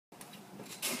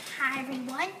Hi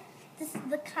everyone, this is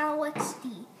the KLXD.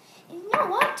 And you know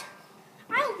what?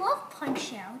 I love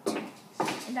Punch-Out!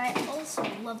 And I also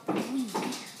love the Wii.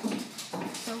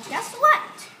 So guess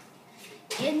what?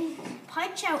 In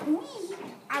Punch-Out Wii,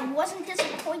 I wasn't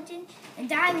disappointed and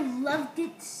I loved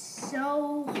it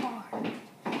so hard.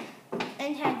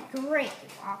 And had great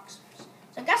boxers.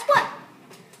 So guess what?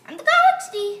 I'm the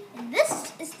KLXD, and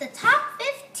this is the top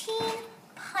 15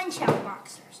 Punch-Out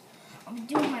boxers. I'm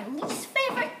doing my least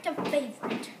favorite to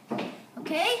favorite.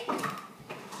 Okay?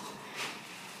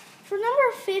 For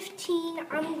number 15,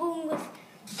 I'm going with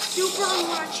Super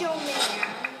Macho Man.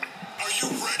 Are you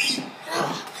ready?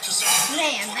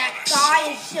 Man, that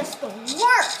guy is just the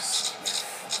worst.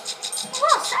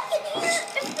 Well, second here,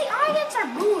 if the audience are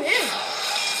booing.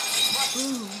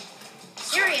 Boo.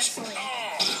 Seriously.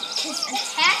 His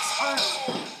attacks are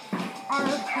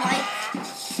like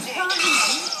hurting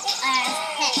as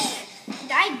heck.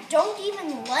 And I don't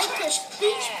even like his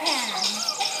speech pattern.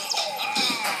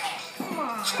 Come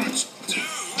on.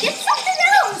 Get something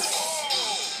else.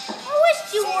 I wish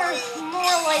you were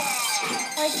more like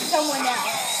someone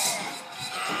else.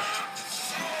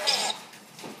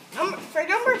 For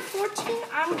number 14,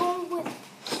 I'm going with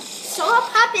Saw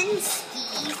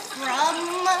Popinski from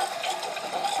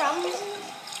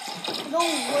the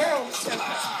World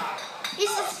Circus.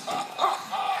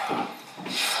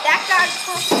 That guy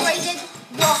frustrated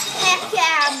the heck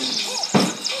out of me.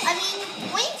 I mean,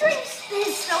 when he drinks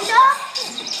his soda,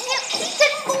 he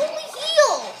can only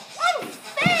heal.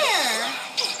 Unfair.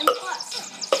 And plus,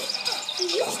 he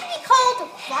used to be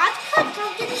called Vodka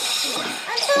Drunken Steve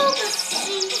until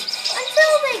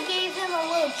they gave him a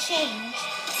little change.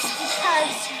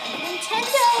 Because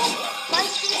Nintendo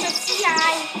might be the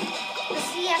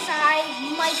CSI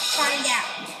might find out.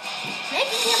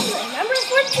 Next up, number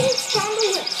 14 is on the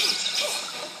list.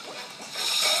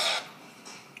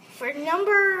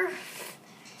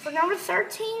 For number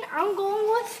 13, I'm going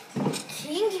with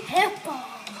King Hippo.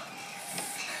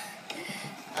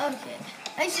 Okay,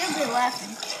 I should be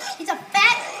laughing. He's a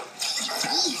fat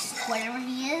beast, whatever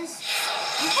he is.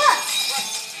 And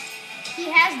plus, he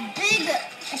has big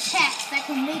attacks that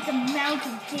can make a amount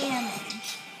of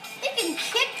damage. He can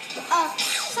kick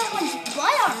someone's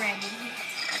butt already.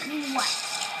 What?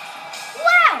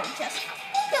 Wow, just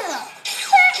look at the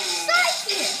fat size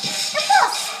here. And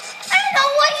plus, I don't know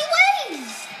what he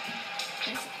weighs.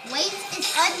 His weight is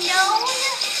unknown.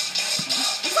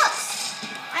 And plus,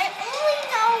 I only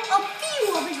know a few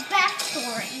of his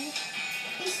backstory.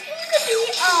 He seems to be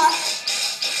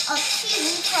a king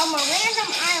from a random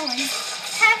island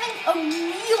having a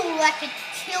real like a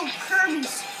kill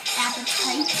Kirby's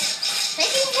appetite.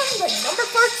 Taking him the number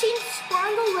 13 spot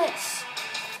on the list.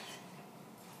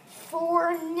 For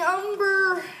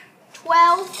number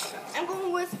 12, I'm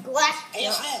going with Glass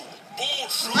Joe.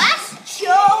 Glass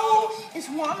Joe is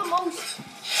one of the most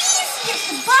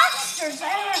easiest boxers I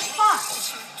ever fought.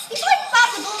 He's like Bob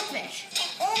the Goldfish,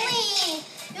 only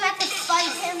you have to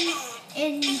fight him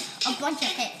in a bunch of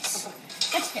hits.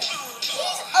 But still,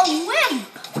 he's a wimp.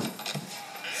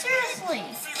 Seriously,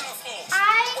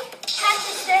 I have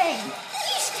to say,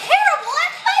 he's terrible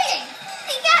at fighting.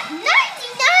 He got 99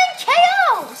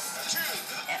 KOs.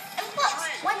 And plus,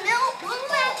 when Millman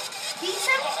beats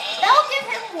him, they'll give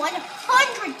him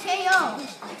 100 KOs.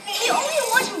 He only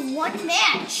won one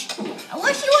match. I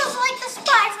wish he was like the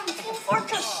spy from Team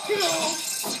Fortress 2.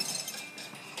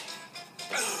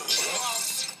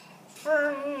 For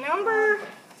number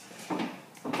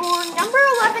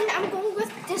 11, I'm going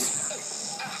with this.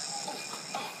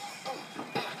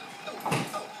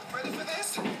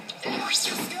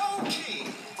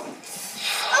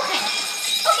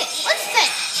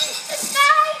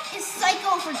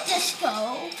 For Disco,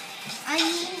 I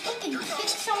mean, he can kick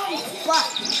someone's butt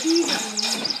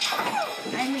easily.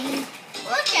 I mean,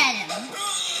 look at him.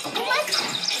 He might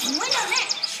win a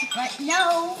match, but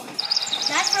no,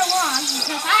 not for long,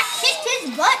 because I kicked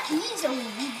his butt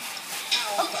easily.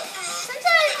 Okay, since I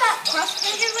got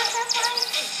frustrated with that fight,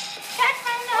 I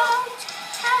found out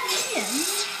how he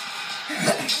is.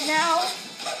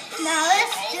 Now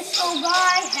this Disco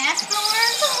guy has to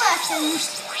learn some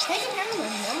lessons. Taking him the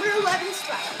number 11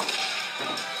 spot.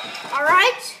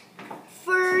 Alright,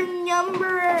 for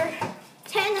number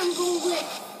 10, I'm going with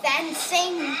that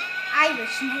insane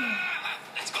Irishman.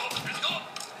 Let's go.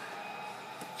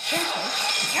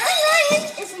 Aaron Ryan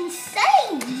is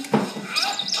insane.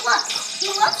 Plus, he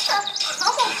loves to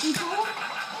pummel people,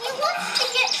 and he loves to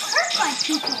get hurt by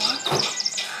people.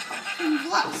 And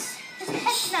plus, his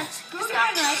head's not screwed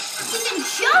on right. He can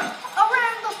jump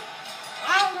around the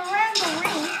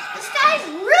ring. This guy's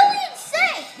really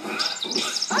insane.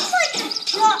 Unlike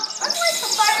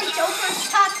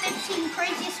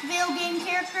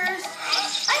characters,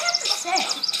 I have to say,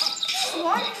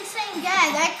 one insane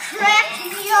guy that cracked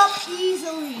me up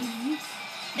easily,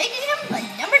 making him the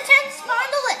number 10 spot on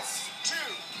the list. 2,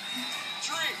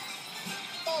 3,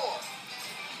 4.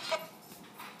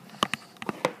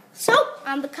 So,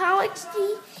 I'm the College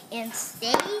D, and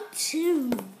stay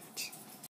tuned.